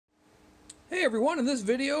Hey everyone, in this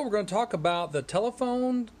video we're going to talk about the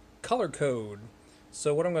telephone color code.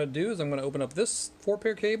 So what I'm going to do is I'm going to open up this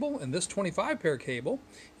 4-pair cable and this 25-pair cable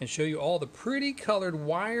and show you all the pretty colored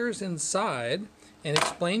wires inside and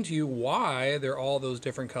explain to you why they're all those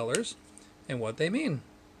different colors and what they mean.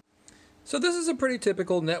 So this is a pretty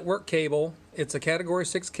typical network cable. It's a category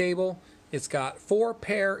 6 cable. It's got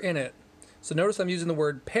 4-pair in it. So notice I'm using the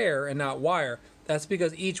word pair and not wire. That's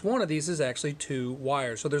because each one of these is actually 2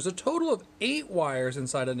 wires. So there's a total of 8 wires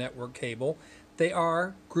inside a network cable. They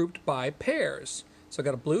are grouped by pairs. So I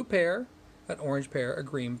got a blue pair, an orange pair, a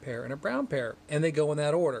green pair, and a brown pair. And they go in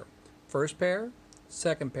that order. First pair,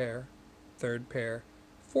 second pair, third pair,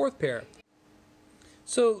 fourth pair.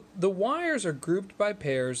 So the wires are grouped by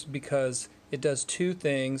pairs because it does 2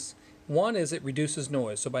 things. One is it reduces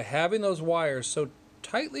noise. So by having those wires so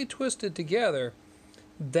tightly twisted together,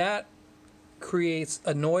 that creates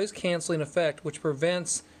a noise canceling effect which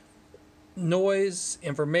prevents noise,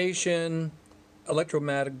 information,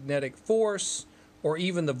 electromagnetic force, or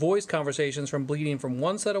even the voice conversations from bleeding from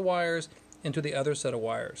one set of wires into the other set of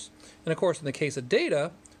wires. And of course, in the case of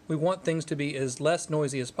data, we want things to be as less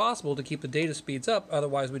noisy as possible to keep the data speeds up,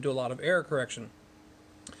 otherwise we do a lot of error correction.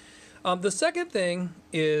 The second thing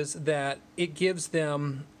is that it gives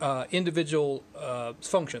them individual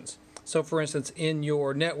functions. So for instance, in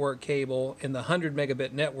your network cable, in the 100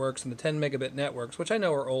 megabit networks and the 10 megabit networks, which I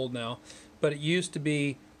know are old now, but it used to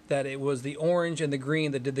be that it was the orange and the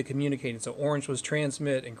green that did the communicating. So orange was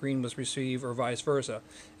transmit and green was receive, or vice versa.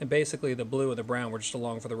 And basically the blue and the brown were just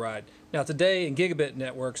along for the ride. Now today in gigabit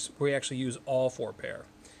networks, we actually use all 4 pair.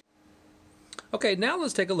 Okay, now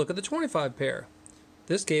let's take a look at the 25 pair.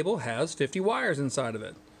 This cable has 50 wires inside of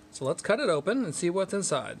it. So let's cut it open and see what's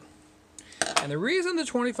inside. And the reason the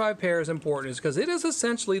 25 pair is important is because it is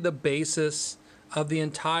essentially the basis of the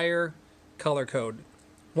entire color code.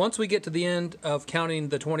 Once we get to the end of counting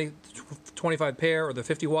the 25 pair or the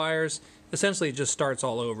 50 wires, essentially it just starts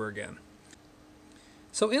all over again.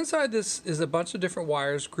 So inside this is a bunch of different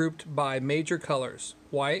wires grouped by major colors: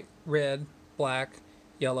 white, red, black,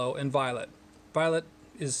 yellow, and violet. Violet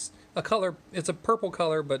is a color, it's a purple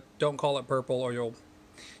color, but don't call it purple or you'll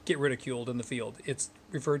get ridiculed in the field. It's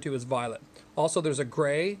referred to as violet. Also, there's a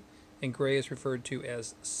gray, and gray is referred to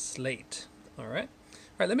as slate. All right,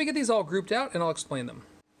 let me get these all grouped out and I'll explain them.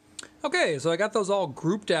 Okay, so I got those all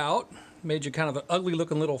grouped out. Made you kind of an ugly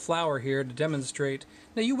looking little flower here to demonstrate.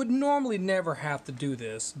 Now you would normally never have to do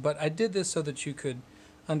this, but I did this so that you could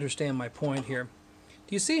understand my point here.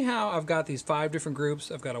 Do you see how I've got these 5 different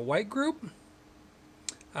groups? I've got a white group,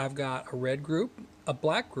 I've got a red group, a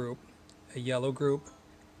black group, a yellow group,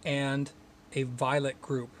 and a violet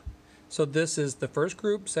group. So this is the first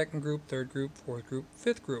group, second group, third group, fourth group,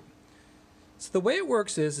 fifth group. So the way it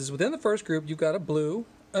works is within the first group you've got a blue,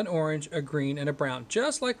 an orange, a green, and a brown,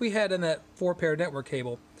 just like we had in that 4-pair network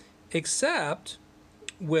cable, except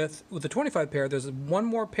with the 25 pair there's one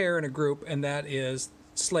more pair in a group, and that is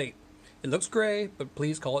slate. It looks gray, but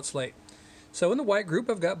please call it slate. So in the white group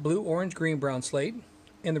I've got blue, orange, green, brown, slate.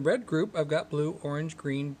 In the red group I've got blue, orange,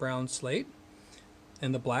 green, brown, slate.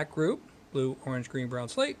 In the black group, blue, orange, green, brown,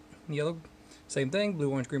 slate. Yellow, same thing, blue,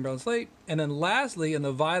 orange, green, brown, slate. And then lastly, in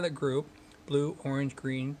the violet group, blue, orange,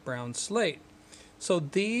 green, brown, slate. So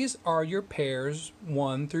these are your pairs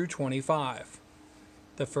 1 through 25.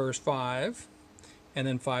 The first 5, and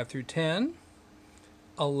then 5 through 10,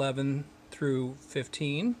 11 through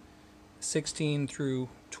 15, 16 through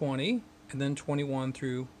 20, and then 21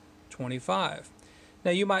 through 25. Now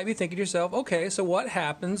you might be thinking to yourself, okay, so what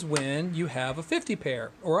happens when you have a 50 pair,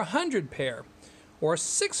 or a 100 pair, or a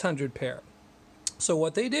 600 pair? So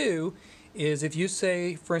what they do is, if you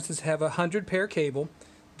say, for instance, have a 100 pair cable,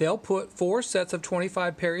 they'll put 4 sets of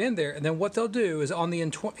 25 pair in there, and then what they'll do is on the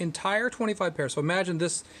entire 25 pair, so imagine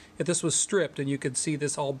this, if this was stripped and you could see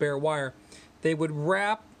this all bare wire, they would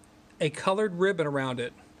wrap a colored ribbon around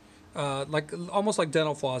it. Like almost like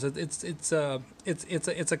dental floss. It's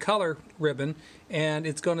a color ribbon, and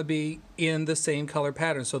it's going to be in the same color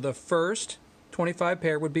pattern. So the first 25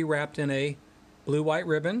 pair would be wrapped in a blue-white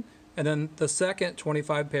ribbon, and then the second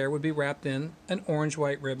 25 pair would be wrapped in an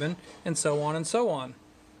orange-white ribbon, and so on and so on.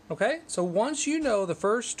 Okay, so once you know the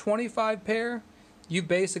first 25 pair, you've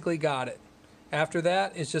basically got it. After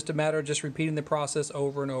that, it's just a matter of just repeating the process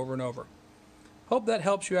over and over and over. Hope that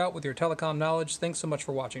helps you out with your telecom knowledge. Thanks so much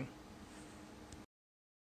for watching.